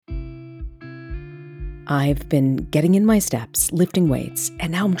I've been getting in my steps, lifting weights,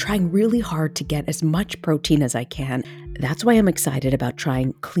 and now I'm trying really hard to get as much protein as I can. That's why I'm excited about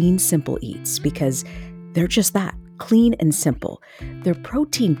trying Clean Simple Eats, because they're just that, clean and simple. Their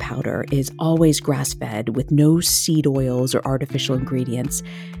protein powder is always grass-fed with no seed oils or artificial ingredients.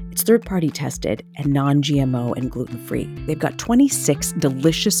 It's third-party tested and non-GMO and gluten-free. They've got 26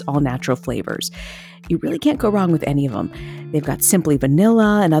 delicious all-natural flavors. You really can't go wrong with any of them. They've got Simply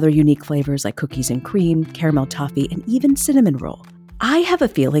Vanilla and other unique flavors like cookies and cream, caramel toffee, and even cinnamon roll. I have a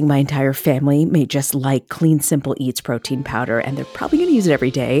feeling my entire family may just like Clean Simple Eats protein powder, and they're probably going to use it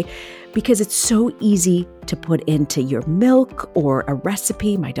every day because it's so easy to put into your milk or a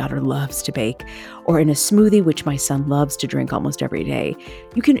recipe my daughter loves to bake, or in a smoothie which my son loves to drink almost every day.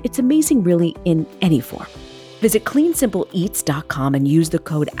 It's amazing really in any form. Visit cleansimpleeats.com and use the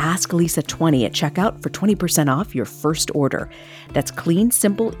code AskLisa20 at checkout for 20% off your first order. That's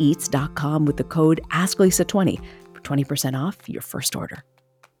cleansimpleeats.com with the code AskLisa20 for 20% off your first order.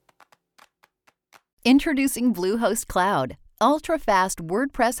 Introducing Bluehost Cloud, ultra-fast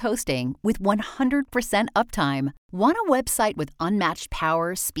WordPress hosting with 100% uptime. Want a website with unmatched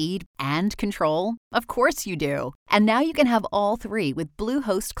power, speed, and control? Of course you do. And now you can have all three with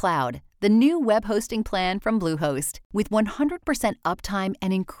Bluehost Cloud, the new web hosting plan from Bluehost. With 100% uptime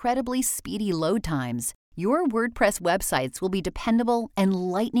and incredibly speedy load times, your WordPress websites will be dependable and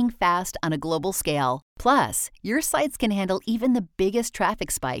lightning fast on a global scale. Plus, your sites can handle even the biggest traffic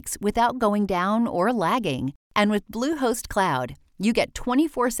spikes without going down or lagging. And with Bluehost Cloud, you get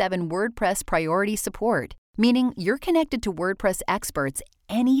 24/7 WordPress priority support, meaning you're connected to WordPress experts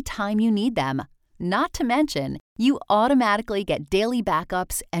anytime you need them. Not to mention, you automatically get daily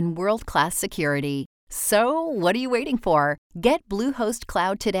backups and world-class security. So, what are you waiting for? Get Bluehost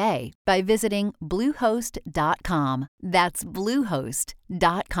Cloud today by visiting Bluehost.com. That's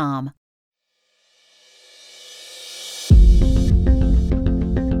Bluehost.com.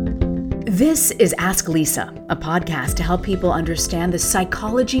 This is Ask Lisa, a podcast to help people understand the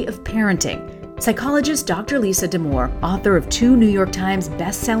psychology of parenting. Psychologist Dr. Lisa Damour, author of 2 New York Times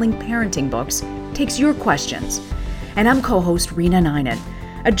best-selling parenting books, takes your questions. And I'm co-host Rena Ninan,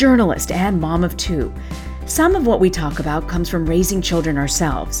 a journalist and mom of 2. Some of what we talk about comes from raising children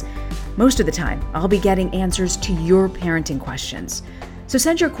ourselves. Most of the time, I'll be getting answers to your parenting questions. So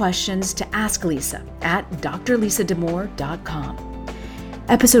send your questions to Ask Lisa at drlisadamour.com.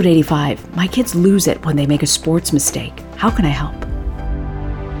 Episode 85, my kids lose it when they make a sports mistake. How can I help?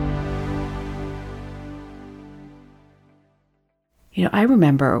 I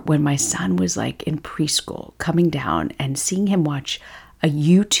remember when my son was in preschool, coming down and seeing him watch a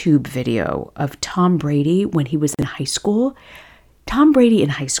YouTube video of Tom Brady when he was in high school. Tom Brady in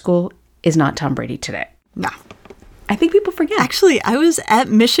high school is not Tom Brady today. No. I think people forget. Actually, I was at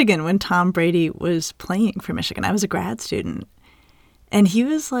Michigan when Tom Brady was playing for Michigan. I was a grad student. And he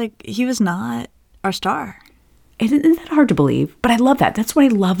was not our star. Isn't that hard to believe? But I love that. That's what I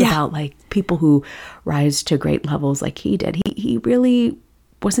love about people who rise to great levels like he did. He really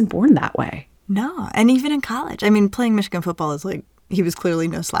wasn't born that way. No. And even in college. I mean, playing Michigan football is he was clearly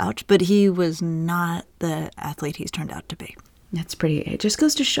no slouch, but he was not the athlete he's turned out to be. It just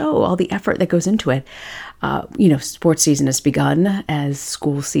goes to show all the effort that goes into it. Sports season has begun as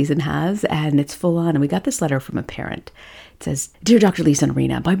school season has, and it's full on. And we got this letter from a parent. It says, "Dear Dr. Lisa and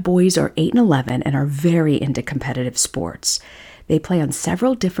Rena, my boys are 8 and 11 and are very into competitive sports. They play on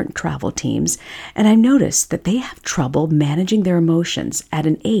several different travel teams, and I noticed that they have trouble managing their emotions at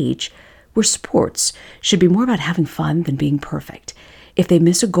an age where sports should be more about having fun than being perfect. If they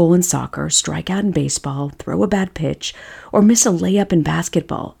miss a goal in soccer, strike out in baseball, throw a bad pitch, or miss a layup in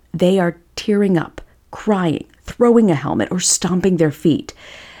basketball, they are tearing up, crying, throwing a helmet, or stomping their feet.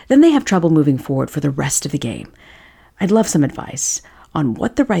 Then they have trouble moving forward for the rest of the game. I'd love some advice on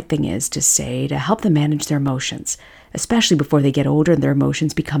what the right thing is to say to help them manage their emotions, especially before they get older and their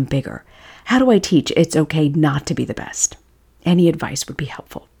emotions become bigger. How do I teach it's okay not to be the best? Any advice would be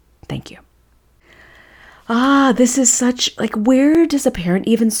helpful. Thank you." This is such, where does a parent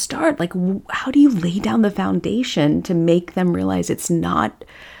even start? How do you lay down the foundation to make them realize it's not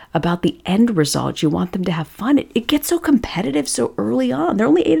about the end result? You want them to have fun. It gets so competitive so early on. They're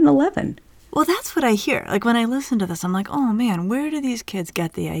only 8 and 11. Well, that's what I hear. When I listen to this, I'm like, oh man, where do these kids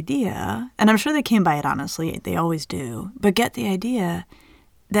get the idea? And I'm sure they came by it, honestly. They always do. But get the idea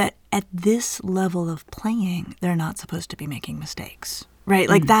that at this level of playing, they're not supposed to be making mistakes. Right?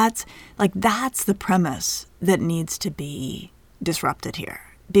 That's the premise that needs to be disrupted here.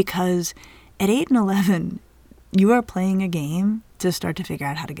 Because at 8 and 11, you are playing a game to start to figure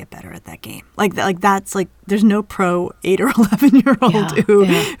out how to get better at that game. That's there's no pro 8 or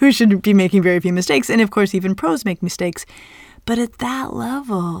 11-year-old who should be making very few mistakes. And of course, even pros make mistakes. But at that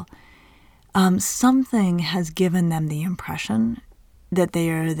level, something has given them the impression that they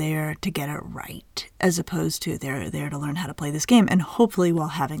are there to get it right, as opposed to they're there to learn how to play this game, and hopefully while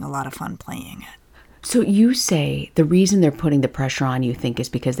having a lot of fun playing it. So you say the reason they're putting the pressure on, you think, is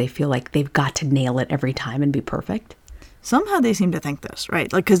because they feel like they've got to nail it every time and be perfect? Somehow they seem to think this, right?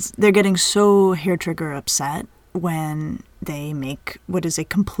 Because they're getting so hair-trigger upset when they make what is a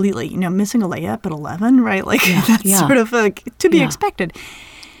completely, missing a layup at 11, right? That's sort of to be expected.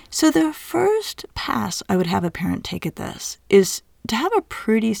 So the first pass I would have a parent take at this is to have a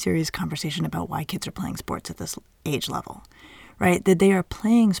pretty serious conversation about why kids are playing sports at this age level, right? That they are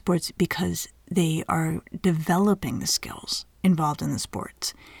playing sports because they are developing the skills involved in the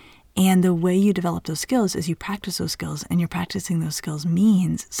sports. And the way you develop those skills is you practice those skills, and you're practicing those skills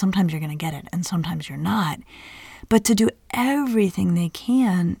means sometimes you're going to get it and sometimes you're not. But to do everything they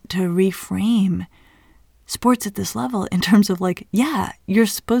can to reframe sports at this level in terms of you're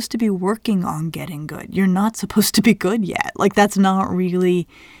supposed to be working on getting good. You're not supposed to be good yet. That's not really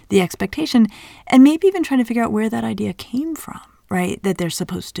the expectation. And maybe even trying to figure out where that idea came from, right? That they're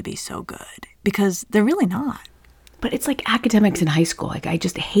supposed to be so good, because they're really not. But it's like academics in high school. I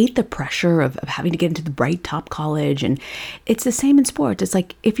just hate the pressure of having to get into the bright top college. And it's the same in sports. It's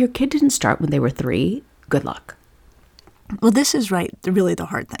like if your kid didn't start when they were 3, good luck. Well, this is really the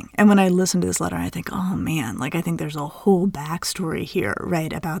hard thing. And when I listen to this letter, I think, oh man, I think there's a whole backstory here,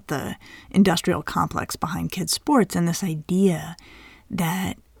 right, about the industrial complex behind kids' sports and this idea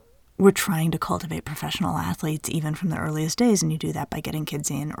that we're trying to cultivate professional athletes even from the earliest days. And you do that by getting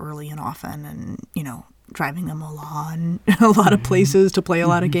kids in early and often and, driving them a lot of places to play a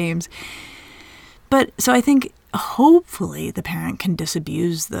lot of games. But so I think hopefully the parent can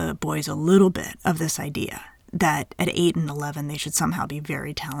disabuse the boys a little bit of this idea that at 8 and 11 they should somehow be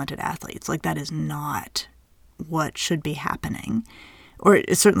very talented athletes. That is not what should be happening, or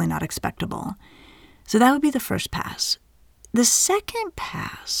it's certainly not expectable. So that would be the first pass. The second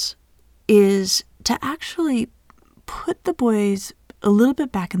pass is to actually put the boys a little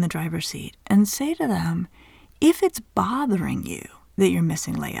bit back in the driver's seat and say to them, if it's bothering you that you're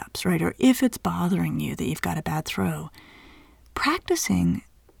missing layups, right, or if it's bothering you that you've got a bad throw, practicing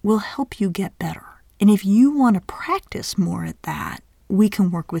will help you get better. And if you want to practice more at that, we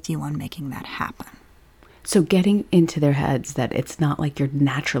can work with you on making that happen. So getting into their heads that it's not like you're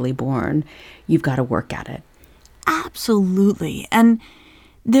naturally born, you've got to work at it. Absolutely. And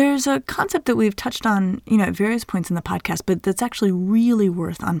there's a concept that we've touched on, at various points in the podcast, but that's actually really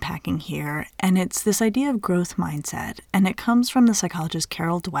worth unpacking here. And it's this idea of growth mindset. And it comes from the psychologist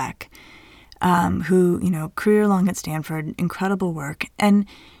Carol Dweck, who, career long at Stanford, incredible work. And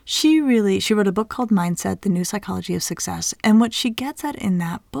she wrote a book called Mindset, The New Psychology of Success. And what she gets at in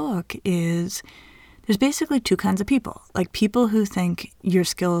that book is there's basically 2 kinds of people. People who think your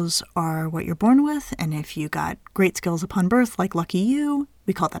skills are what you're born with, and if you got great skills upon birth, lucky you,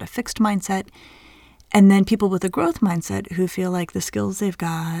 we call that a fixed mindset. And then people with a growth mindset who feel like the skills they've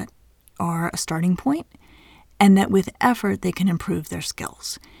got are a starting point, and that with effort they can improve their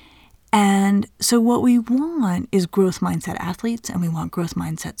skills. And so what we want is growth mindset athletes, and we want growth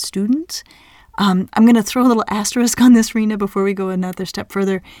mindset students. I'm going to throw a little asterisk on this, Rena, before we go another step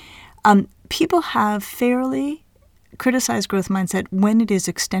further. People have fairly criticized growth mindset when it is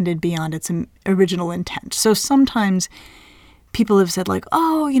extended beyond its original intent. So sometimes people have said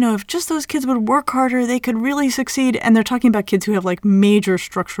if just those kids would work harder, they could really succeed. And they're talking about kids who have major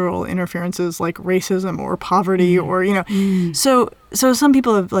structural interferences like racism or poverty or, So some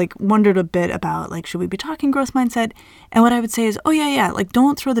people have wondered a bit about should we be talking growth mindset? And what I would say is,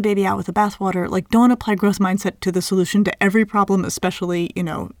 don't throw the baby out with the bathwater. Don't apply growth mindset to the solution to every problem, especially,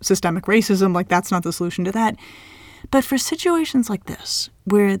 systemic racism. That's not the solution to that. But for situations like this,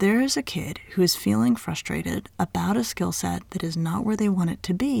 where there is a kid who is feeling frustrated about a skill set that is not where they want it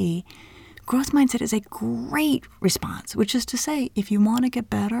to be, growth mindset is a great response, which is to say, if you want to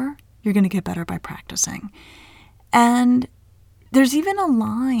get better, you're going to get better by practicing. And there's even a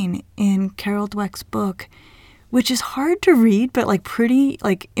line in Carol Dweck's book, which is hard to read, but pretty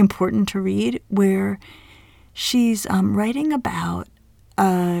important to read, where she's writing about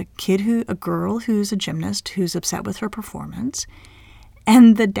a girl who's a gymnast who's upset with her performance.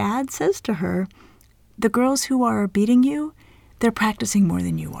 And the dad says to her, the girls who are beating you, they're practicing more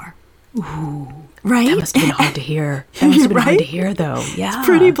than you are. Ooh. Right? That must have been hard to hear. That must have been hard to hear, though. Yeah. It's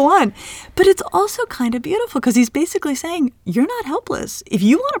pretty blunt. But it's also kind of beautiful because he's basically saying, you're not helpless. If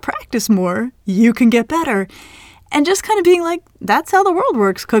you want to practice more, you can get better. And just kind of being like, that's how the world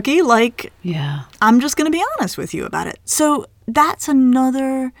works, Cookie. Like, Yeah. I'm just going to be honest with you about it. So that's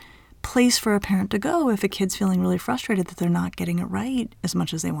another place for a parent to go if a kid's feeling really frustrated that they're not getting it right as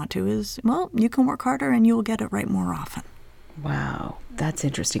much as they want to is, well, you can work harder and you will get it right more often. Wow, that's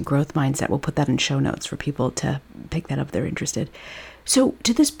interesting. Growth mindset. We'll put that in show notes for people to pick that up if they're interested. So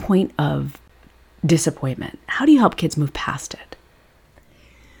to this point of disappointment, how do you help kids move past it?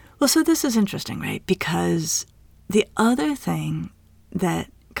 Well, so this is interesting, right? Because the other thing that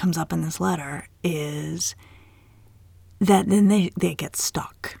comes up in this letter is that then they get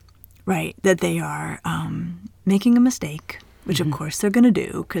stuck, right? That they are making a mistake, which of course they're going to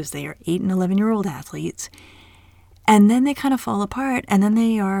do because they are 8 and 11-year-old athletes. And then they kind of fall apart, and then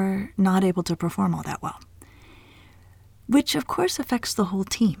they are not able to perform all that well, which of course affects the whole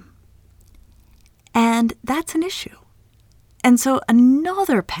team. And that's an issue. And so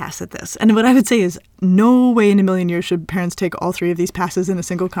another pass at this, and what I would say is no way in a million years should parents take all 3 of these passes in a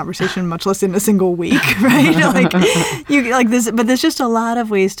single conversation, much less in a single week, right? But there's just a lot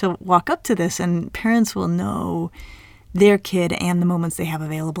of ways to walk up to this, and parents will know their kid and the moments they have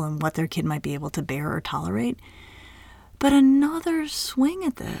available and what their kid might be able to bear or tolerate. But another swing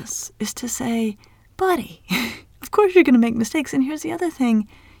at this is to say, buddy, of course you're going to make mistakes. And here's the other thing.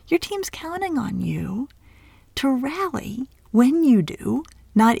 Your team's counting on you to rally when you do,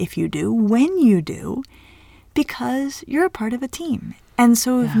 not if you do, when you do, because you're a part of a team. And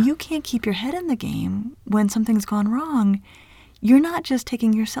so if you can't keep your head in the game when something's gone wrong, you're not just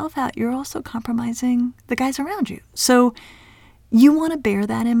taking yourself out, you're also compromising the guys around you. So you want to bear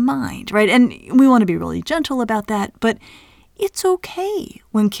that in mind, right? And we want to be really gentle about that, but it's okay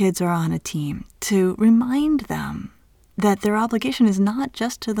when kids are on a team to remind them that their obligation is not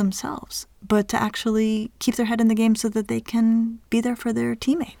just to themselves, but to actually keep their head in the game so that they can be there for their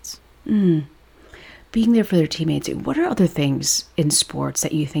teammates. Being there for their teammates. What are other things in sports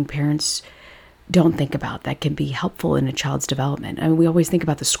that you think parents don't think about that can be helpful in a child's development? I mean, we always think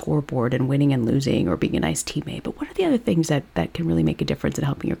about the scoreboard and winning and losing or being a nice teammate, but what are the other things that can really make a difference in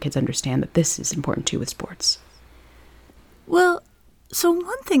helping your kids understand that this is important too with sports? Well, so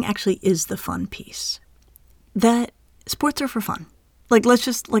one thing actually is the fun piece, that sports are for fun.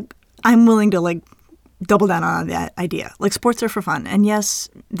 I'm willing to double down on that idea. Sports are for fun. And yes,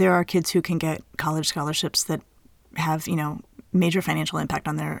 there are kids who can get college scholarships that have, major financial impact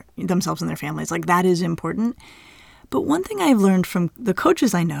on themselves and their families. That is important. But one thing I've learned from the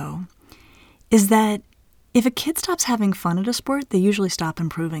coaches I know is that if a kid stops having fun at a sport, they usually stop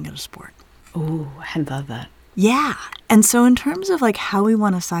improving at a sport. Oh, I hadn't thought of that. Yeah. And so in terms of how we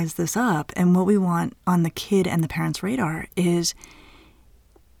want to size this up and what we want on the kid and the parent's radar is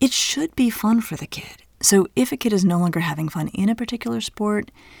it should be fun for the kid. So if a kid is no longer having fun in a particular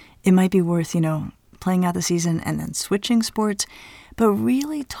sport, it might be worth, playing out the season and then switching sports, but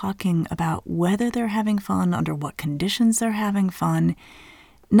really talking about whether they're having fun, under what conditions they're having fun,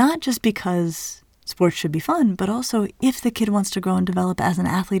 not just because sports should be fun, but also if the kid wants to grow and develop as an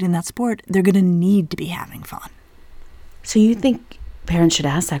athlete in that sport, they're going to need to be having fun. So you think parents should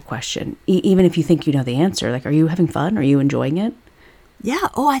ask that question, even if you think you know the answer? Are you having fun? Are you enjoying it? Yeah.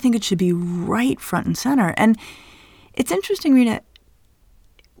 Oh, I think it should be right front and center. And it's interesting, Rita,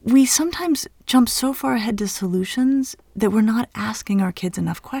 we sometimes jump so far ahead to solutions that we're not asking our kids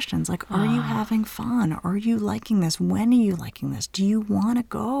enough questions. Are you having fun? Are you liking this? When are you liking this? Do you want to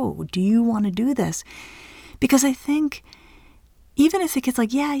go? Do you want to do this? Because I think even if the kid's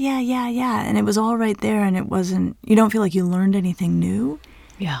yeah, and it was all right there and it wasn't, you don't feel like you learned anything new.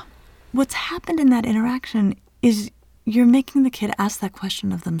 Yeah. What's happened in that interaction is you're making the kid ask that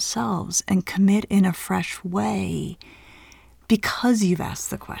question of themselves and commit in a fresh way because you've asked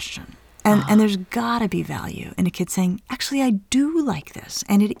the question. And there's got to be value in a kid saying, actually, I do like this,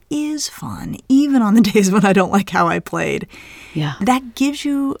 and it is fun, even on the days when I don't like how I played. Yeah. That gives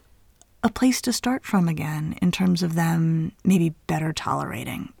you a place to start from again in terms of them maybe better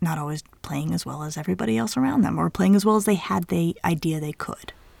tolerating, not always playing as well as everybody else around them or playing as well as they had the idea they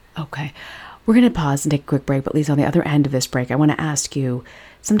could. Okay. We're going to pause and take a quick break, but Lisa, on the other end of this break, I want to ask you,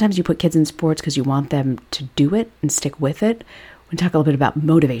 sometimes you put kids in sports because you want them to do it and stick with it. We'll talk a little bit about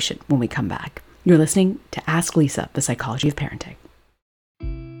motivation when we come back. You're listening to Ask Lisa, the Psychology of Parenting.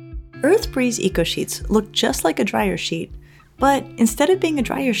 EarthBreeze EcoSheets look just like a dryer sheet, but instead of being a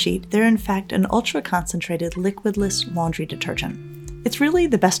dryer sheet, they're in fact an ultra-concentrated liquidless laundry detergent. It's really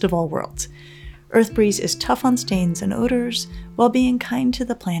the best of all worlds. EarthBreeze is tough on stains and odors while being kind to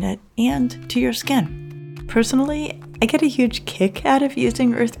the planet and to your skin. Personally, I get a huge kick out of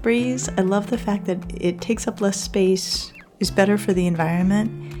using EarthBreeze. I love the fact that it takes up less space, is better for the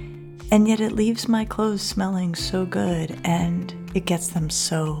environment, And yet it leaves my clothes smelling so good and it gets them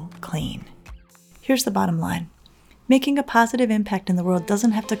so clean. Here's the bottom line. Making a positive impact in the world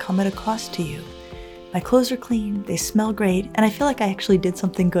doesn't have to come at a cost to you. My clothes are clean, they smell great, and I feel like I actually did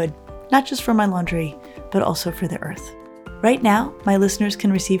something good, not just for my laundry, but also for the earth. Right now, my listeners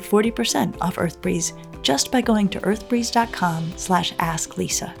can receive 40% off EarthBreeze just by going to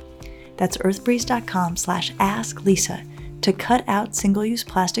earthbreeze.com/asklisa. That's earthbreeze.com/asklisa to cut out single-use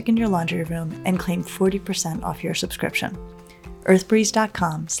plastic in your laundry room and claim 40% off your subscription.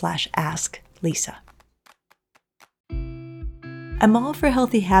 earthbreeze.com/asklisa. I'm all for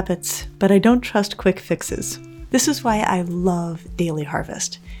healthy habits, but I don't trust quick fixes. This is why I love Daily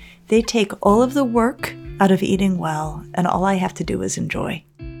Harvest. They take all of the work out of eating well, and all I have to do is enjoy.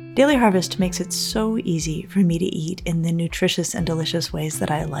 Daily Harvest makes it so easy for me to eat in the nutritious and delicious ways that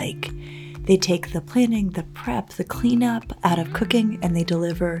I like. They take the planning, the prep, the cleanup out of cooking, and they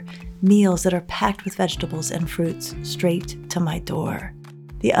deliver meals that are packed with vegetables and fruits straight to my door.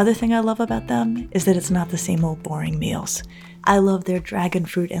 The other thing I love about them is that it's not the same old boring meals. I love their dragon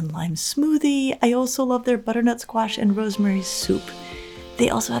fruit and lime smoothie. I also love their butternut squash and rosemary soup. They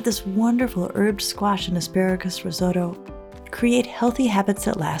also have this wonderful herbed squash and asparagus risotto. Create healthy habits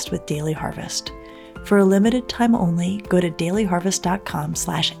that last with Daily Harvest. For a limited time only, go to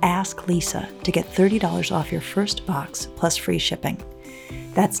dailyharvest.com/asklisa to get $30 off your first box plus free shipping.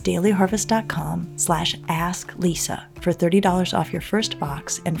 That's dailyharvest.com/asklisa for $30 off your first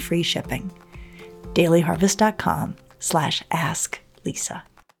box and free shipping. dailyharvest.com/asklisa.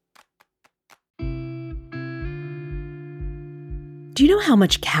 Do you know how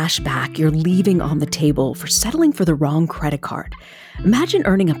much cash back you're leaving on the table for settling for the wrong credit card? Imagine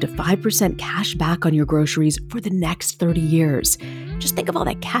earning up to 5% cash back on your groceries for the next 30 years. Just think of all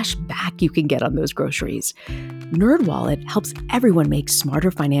that cash back you can get on those groceries. NerdWallet helps everyone make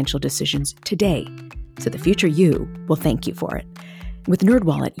smarter financial decisions today, so the future you will thank you for it. With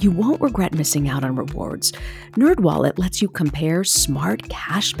NerdWallet, you won't regret missing out on rewards. NerdWallet lets you compare smart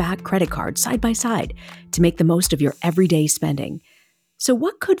cashback credit cards side by side to make the most of your everyday spending. So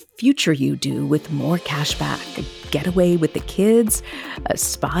what could future you do with more cash back? A getaway with the kids? A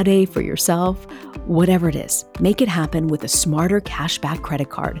spa day for yourself? Whatever it is, make it happen with a smarter cashback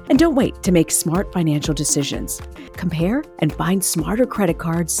credit card. And don't wait to make smart financial decisions. Compare and find smarter credit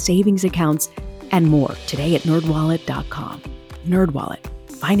cards, savings accounts, and more today at nerdwallet.com. NerdWallet.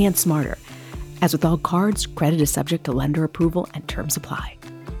 Finance smarter. As with all cards, credit is subject to lender approval and terms apply.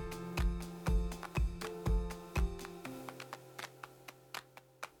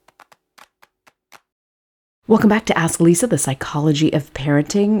 Welcome back to Ask Lisa, the psychology of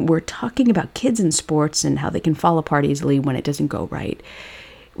parenting. We're talking about kids in sports and how they can fall apart easily when it doesn't go right.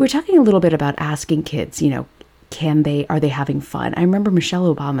 We're talking a little bit about asking kids, are they having fun? I remember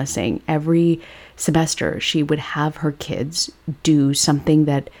Michelle Obama saying every semester she would have her kids do something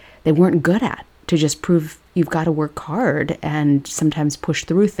that they weren't good at to just prove you've got to work hard and sometimes push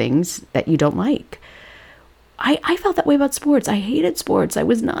through things that you don't like. I felt that way about sports. I hated sports. I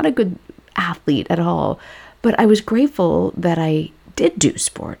was not a good athlete at all. But I was grateful that I did do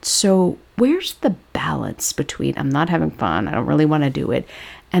sports. So where's the balance between I'm not having fun, I don't really want to do it,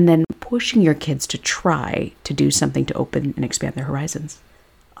 and then pushing your kids to try to do something to open and expand their horizons?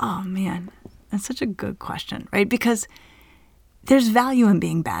 Oh, man, that's such a good question, right? Because there's value in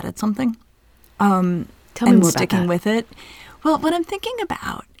being bad at something. Tell me more and about sticking that. with it. Well, what I'm thinking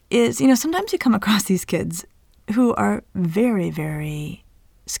about is, sometimes you come across these kids who are very, very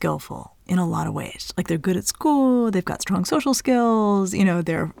skillful in a lot of ways. Like they're good at school, they've got strong social skills,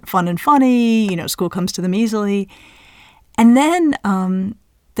 they're fun and funny, school comes to them easily. And then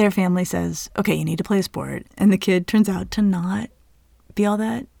their family says, okay, you need to play a sport. And the kid turns out to not be all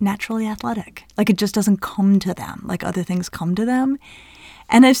that naturally athletic. Like it just doesn't come to them like other things come to them.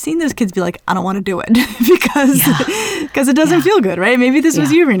 And I've seen those kids be like, I don't want to do it because it doesn't feel good, right? Maybe this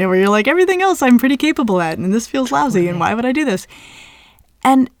was you, Rena, where you're like, everything else I'm pretty capable at and this feels lousy and why would I do this?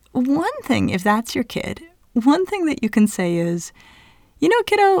 And one thing, if that's your kid, one thing that you can say is,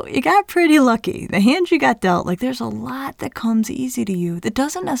 kiddo, you got pretty lucky. The hand you got dealt, there's a lot that comes easy to you that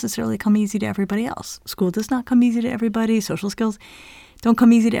doesn't necessarily come easy to everybody else. School does not come easy to everybody. Social skills don't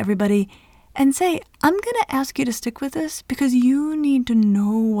come easy to everybody. And say, I'm going to ask you to stick with this because you need to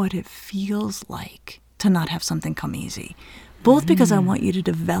know what it feels like to not have something come easy. Both because I want you to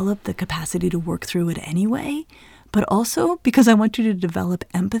develop the capacity to work through it anyway, but also because I want you to develop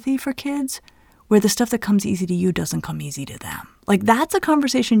empathy for kids where the stuff that comes easy to you doesn't come easy to them. That's a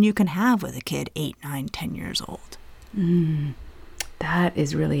conversation you can have with a kid 8, 9, 10 years old. That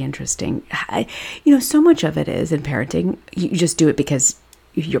is really interesting. So much of it is in parenting, you just do it because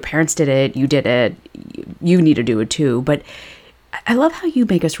your parents did it, you did it, you need to do it too. But I love how you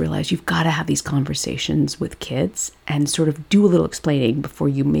make us realize you've got to have these conversations with kids and sort of do a little explaining before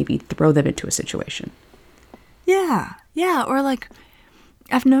you maybe throw them into a situation. Yeah. Or like,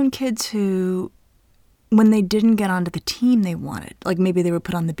 I've known kids who, when they didn't get onto the team they wanted, like maybe they were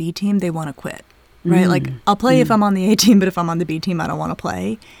put on the B team, they want to quit, right? Like, I'll play if I'm on the A team, but if I'm on the B team, I don't want to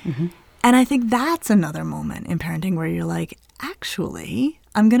play. And I think that's another moment in parenting where you're like, actually,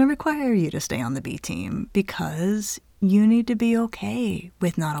 I'm going to require you to stay on the B team because you need to be okay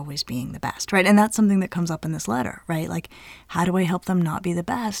with not always being the best, right? And that's something that comes up in this letter, right? Like, how do I help them not be the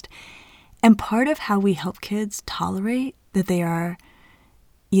best? And part of how we help kids tolerate that they are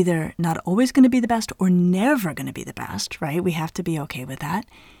either not always going to be the best or never going to be the best, right? We have to be okay with that,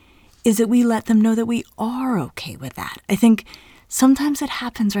 is that we let them know that we are okay with that. I think sometimes it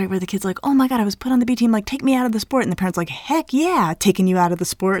happens, right, where the kid's like, oh my God, I was put on the B team, like, take me out of the sport. And the parent's like, heck yeah, taking you out of the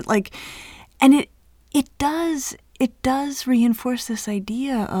sport. Like, and it does reinforce this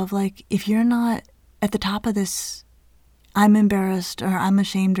idea of like, if you're not at the top of this, I'm embarrassed or I'm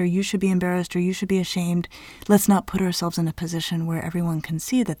ashamed or you should be embarrassed or you should be ashamed. Let's not put ourselves in a position where everyone can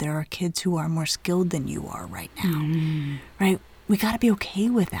see that there are kids who are more skilled than you are right now, right? We got to be okay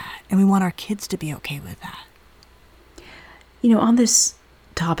with that. And we want our kids to be okay with that. You know, on this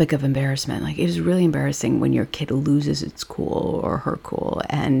topic of embarrassment, like, it is really embarrassing when your kid loses its cool or her cool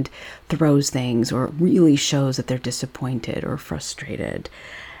and throws things or really shows that they're disappointed or frustrated.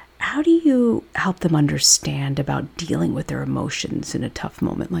 How do you help them understand about dealing with their emotions in a tough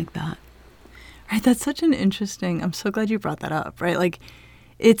moment like that? Right, that's such an interesting, I'm so glad you brought that up, right? Like,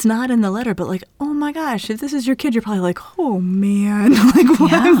 it's not in the letter, but like, oh my gosh, if this is your kid, you're probably like, oh man, like,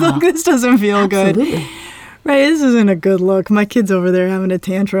 like this doesn't feel good. Right, this isn't a good look. My kid's over there having a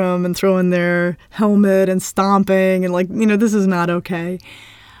tantrum and throwing their helmet and stomping and like, you know, this is not okay.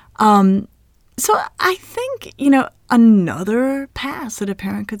 So I think, you know, another pass that a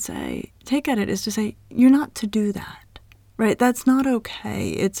parent could take at it is to say, you're not to do that, right? That's not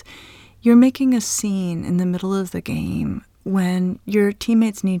okay. You're making a scene in the middle of the game when your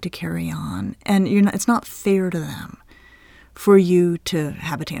teammates need to carry on, and it's not fair to them for you to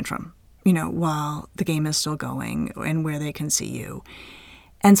have a tantrum, you know, while the game is still going and where they can see you.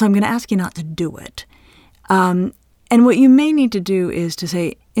 And so I'm going to ask you not to do it. And what you may need to do is to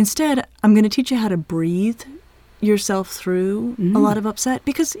say, instead, I'm going to teach you how to breathe yourself through a lot of upset.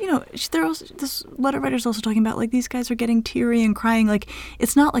 Because, you know, this letter writer's also talking about, like, these guys are getting teary and crying. Like,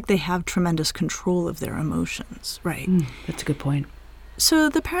 it's not like they have tremendous control of their emotions, right? That's a good point. So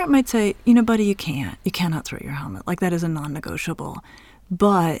the parent might say, you know, buddy, you cannot throw your helmet. Like, that is a non-negotiable.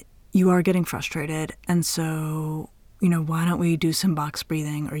 But you are getting frustrated, and so, you know, why don't we do some box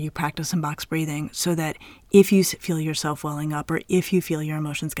breathing, or you practice some box breathing, so that if you feel yourself welling up or if you feel your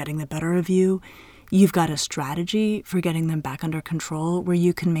emotions getting the better of you, you've got a strategy for getting them back under control where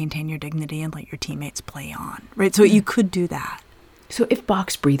you can maintain your dignity and let your teammates play on, right? So you could do that. So if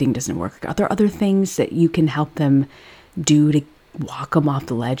box breathing doesn't work, are there other things that you can help them do to walk them off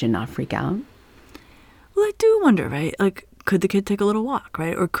the ledge and not freak out? Well, I do wonder, right? Like, could the kid take a little walk,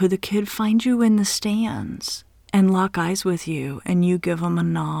 right? Or could the kid find you in the stands and lock eyes with you and you give them a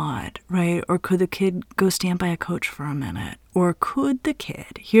nod, right? Or could the kid go stand by a coach for a minute? Or could the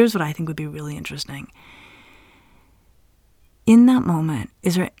kid, here's what I think would be really interesting. In that moment,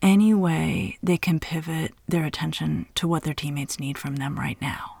 is there any way they can pivot their attention to what their teammates need from them right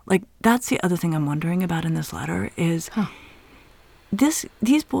now? Like, that's the other thing I'm wondering about in this letter is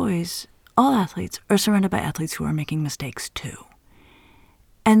these boys, all athletes, are surrounded by athletes who are making mistakes too.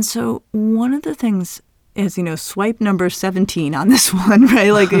 And so one of the things is, you know, swipe number 17 on this one,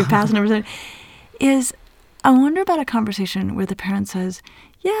 right? Like, pass number 17, is I wonder about a conversation where the parent says,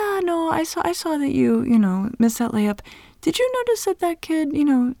 yeah, no, I saw that you missed that layup. Did you notice that kid, you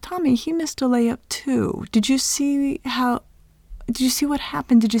know, Tommy, he missed a layup too? Did you see what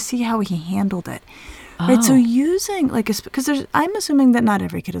happened? Did you see how he handled it? Oh. Right, so using, like, because I'm assuming that not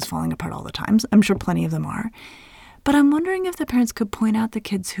every kid is falling apart all the time. I'm sure plenty of them are. But I'm wondering if the parents could point out the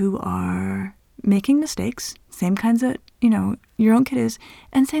kids who are making mistakes, same kinds that, you know, your own kid is,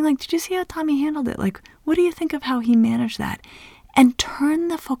 and saying, like, did you see how Tommy handled it? Like, what do you think of how he managed that? And turn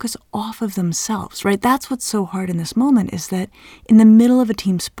the focus off of themselves, right? That's what's so hard in this moment, is that in the middle of a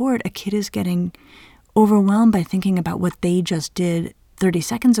team sport, a kid is getting overwhelmed by thinking about what they just did 30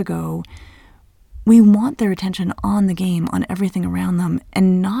 seconds ago. We want their attention on the game, on everything around them,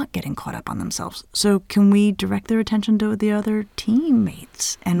 and not getting caught up on themselves. So can we direct their attention to the other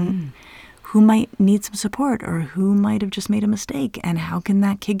teammates and who might need some support or who might have just made a mistake, and how can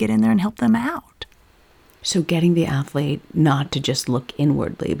that kid get in there and help them out? So getting the athlete not to just look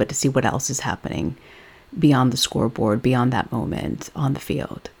inwardly, but to see what else is happening beyond the scoreboard, beyond that moment on the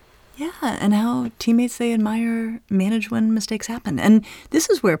field. Yeah, and how teammates they admire manage when mistakes happen. And this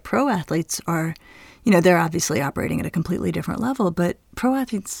is where pro athletes are, they're obviously operating at a completely different level, but pro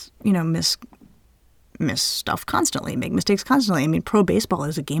athletes, miss stuff constantly, make mistakes constantly. I mean, pro baseball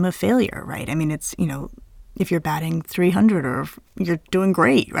is a game of failure, right? I mean, it's, if you're batting 300 or if you're doing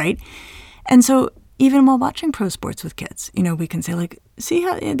great, right? And so even while watching pro sports with kids, we can say, like, see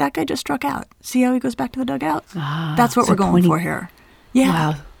how that guy just struck out. See how he goes back to the dugout? That's what we're going for here. Yeah.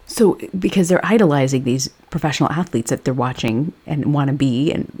 Wow. So because they're idolizing these professional athletes that they're watching and want to be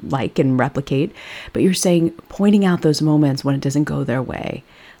and like and replicate. But you're saying pointing out those moments when it doesn't go their way.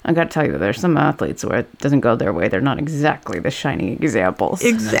 I got to tell you, there's some athletes where it doesn't go their way. They're not exactly the shining examples.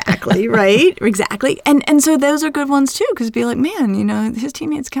 Exactly, right? Exactly. And so those are good ones too, because be like, man, his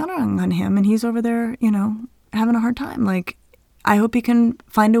teammates counting on him and he's over there, having a hard time. Like, I hope he can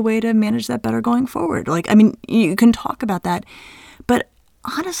find a way to manage that better going forward. Like, I mean, you can talk about that. But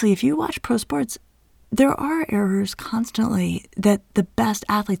honestly, if you watch pro sports, there are errors constantly that the best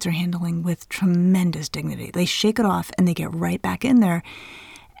athletes are handling with tremendous dignity. They shake it off and they get right back in there.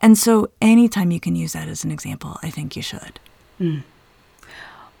 And so anytime you can use that as an example, I think you should.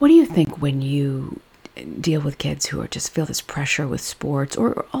 What do you think when you deal with kids who just feel this pressure with sports,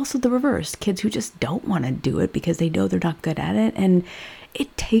 or also the reverse, kids who just don't want to do it because they know they're not good at it, and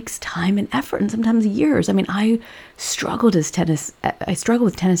it takes time and effort and sometimes years? I mean, I struggled with tennis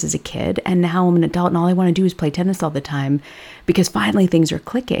as a kid, and now I'm an adult and all I want to do is play tennis all the time because finally things are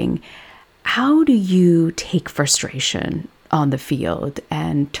clicking. How do you take frustration on the field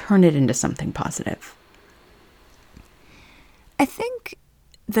and turn it into something positive? I think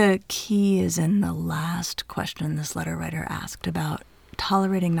the key is in the last question this letter writer asked about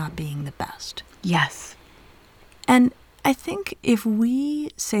tolerating not being the best. Yes. And I think if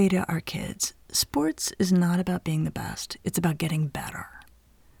we say to our kids, sports is not about being the best, it's about getting better.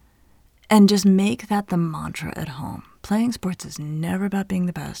 And just make that the mantra at home. Playing sports is never about being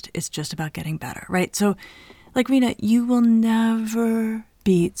the best, it's just about getting better, right? So, like, Rena, you will never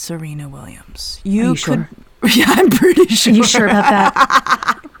beat Serena Williams. Are you sure? Yeah, I'm pretty sure. Are you sure about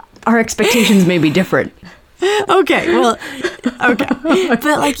that? Our expectations may be different. Okay. But,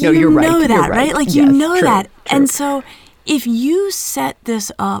 like, no, you you're know right. that, You're right? Like, yes, you know true, that. True. And so if you set this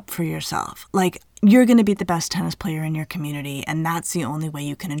up for yourself, like, you're going to be the best tennis player in your community, and that's the only way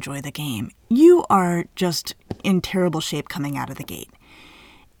you can enjoy the game, you are just in terrible shape coming out of the gate.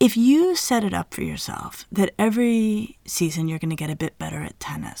 If you set it up for yourself that every season you're going to get a bit better at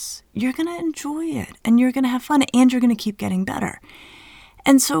tennis, you're going to enjoy it and you're going to have fun and you're going to keep getting better.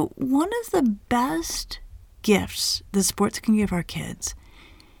 And so one of the best gifts that sports can give our kids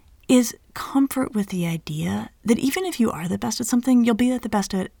is comfort with the idea that even if you are the best at something, you'll be at the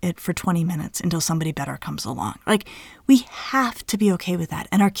best at it for 20 minutes until somebody better comes along. Like, we have to be okay with that,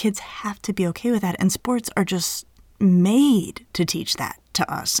 and our kids have to be okay with that. And sports are just made to teach that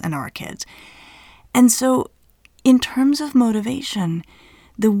to us and our kids. And so in terms of motivation,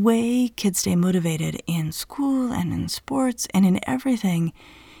 the way kids stay motivated in school and in sports and in everything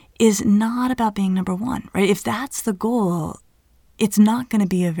is not about being number one, right? If that's the goal, it's not going to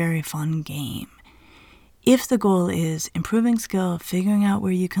be a very fun game. If the goal is improving skill, figuring out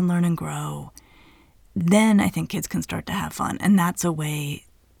where you can learn and grow, then I think kids can start to have fun. And that's a way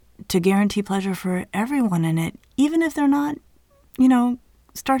to guarantee pleasure for everyone in it, even if they're not,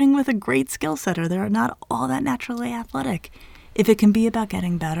 starting with a great skill set or they're not all that naturally athletic. If it can be about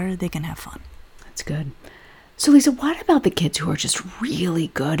getting better, they can have fun. That's good. So, Lisa, what about the kids who are just really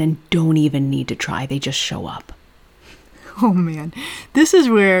good and don't even need to try? They just show up. Oh, man. This is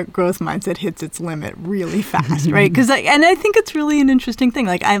where growth mindset hits its limit really fast, right? And I think it's really an interesting thing.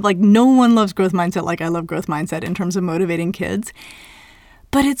 No one loves growth mindset like I love growth mindset in terms of motivating kids.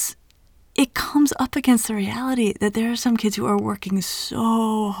 But it comes up against the reality that there are some kids who are working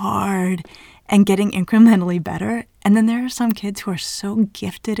so hard and getting incrementally better. And then there are some kids who are so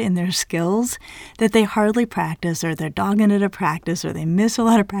gifted in their skills that they hardly practice, or they're dogging it at practice, or they miss a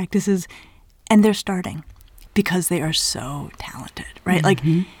lot of practices, and they're starting because they are so talented, right?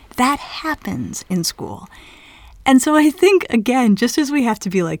 Mm-hmm. Like, that happens in school. And so I think, again, just as we have to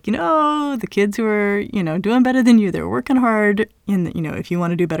be like, the kids who are, doing better than you, they're working hard, and, if you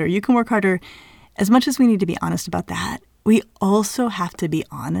want to do better, you can work harder. As much as we need to be honest about that, we also have to be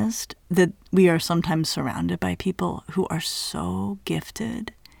honest that we are sometimes surrounded by people who are so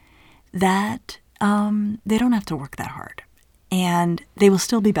gifted that they don't have to work that hard. And they will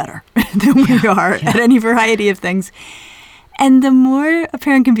still be better than we are at any variety of things. And the more a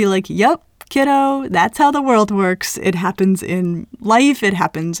parent can be like, yep, kiddo, that's how the world works. It happens in life. It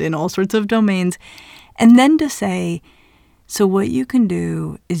happens in all sorts of domains. And then to say, so what you can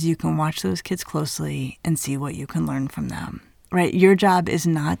do is you can watch those kids closely and see what you can learn from them, right? Your job is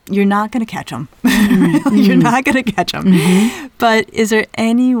not, you're not going to catch them. Mm-hmm. You're not going to catch them. Mm-hmm. But is there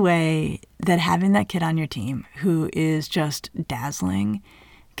any way that having that kid on your team who is just dazzling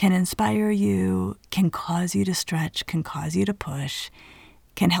can inspire you, can cause you to stretch, can cause you to push,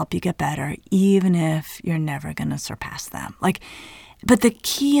 can help you get better, even if you're never going to surpass them? But the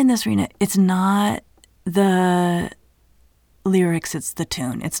key in this, Rena, it's not the lyrics, it's the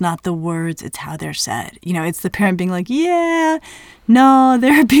tune. It's not the words, it's how they're said. It's the parent being like, yeah, no,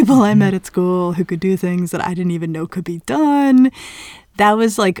 there are people I met at school who could do things that I didn't even know could be done. That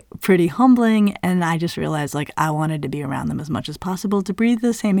was pretty humbling, and I just realized I wanted to be around them as much as possible to breathe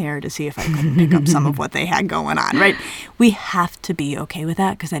the same air to see if I could pick up some of what they had going on, right? We have to be okay with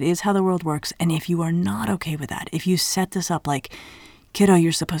that because that is how the world works. And if you are not okay with that, if you set this up kiddo,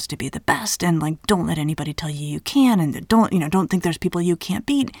 you're supposed to be the best, and don't let anybody tell you can, and don't think there's people you can't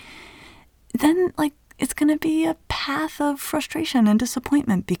beat, then it's going to be a path of frustration and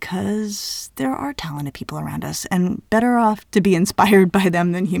disappointment because there are talented people around us, and better off to be inspired by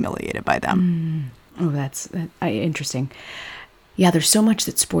them than humiliated by them. Oh, that's interesting. Yeah, there's so much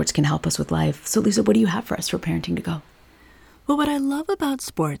that sports can help us with life. So Lisa, what do you have for us for Parenting to Go? Well, what I love about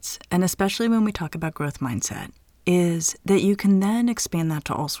sports, and especially when we talk about growth mindset, is that you can then expand that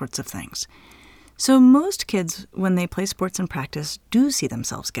to all sorts of things. So most kids, when they play sports in practice, do see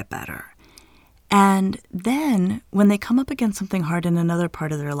themselves get better. And then when they come up against something hard in another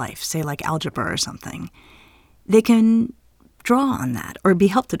part of their life, say algebra or something, they can draw on that or be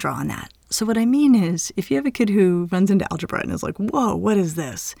helped to draw on that. So what I mean is, if you have a kid who runs into algebra and is like, whoa, what is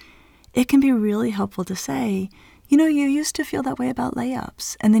this? It can be really helpful to say, you used to feel that way about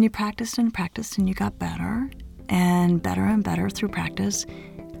layups, and then you practiced and practiced and you got better and better through practice.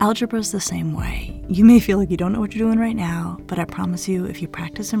 Algebra is the same way. You may feel like you don't know what you're doing right now, but I promise you, if you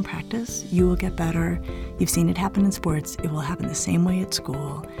practice and practice, you will get better. You've seen it happen in sports. It will happen the same way at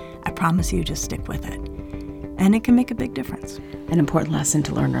school. I promise you, just stick with it. And it can make a big difference. An important lesson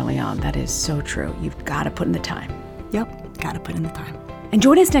to learn early on. That is so true. You've got to put in the time. Yep, got to put in the time. And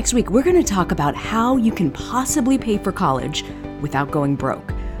join us next week. We're going to talk about how you can possibly pay for college without going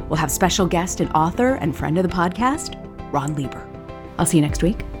broke. We'll have special guest and author and friend of the podcast, Ron Lieber. I'll see you next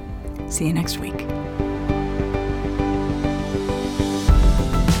week. See you next week.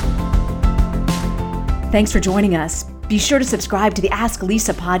 Thanks for joining us. Be sure to subscribe to the Ask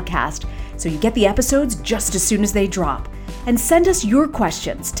Lisa podcast so you get the episodes just as soon as they drop. And send us your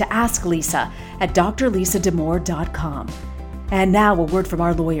questions to AskLisa@drlisadamour.com. And now a word from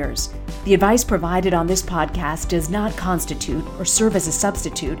our lawyers. The advice provided on this podcast does not constitute or serve as a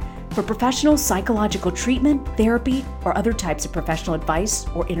substitute for professional psychological treatment, therapy, or other types of professional advice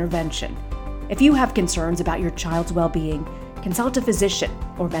or intervention. If you have concerns about your child's well-being, consult a physician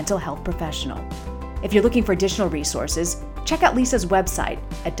or mental health professional. If you're looking for additional resources, check out Lisa's website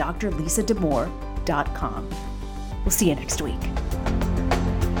at drlisadamour.com. We'll see you next week.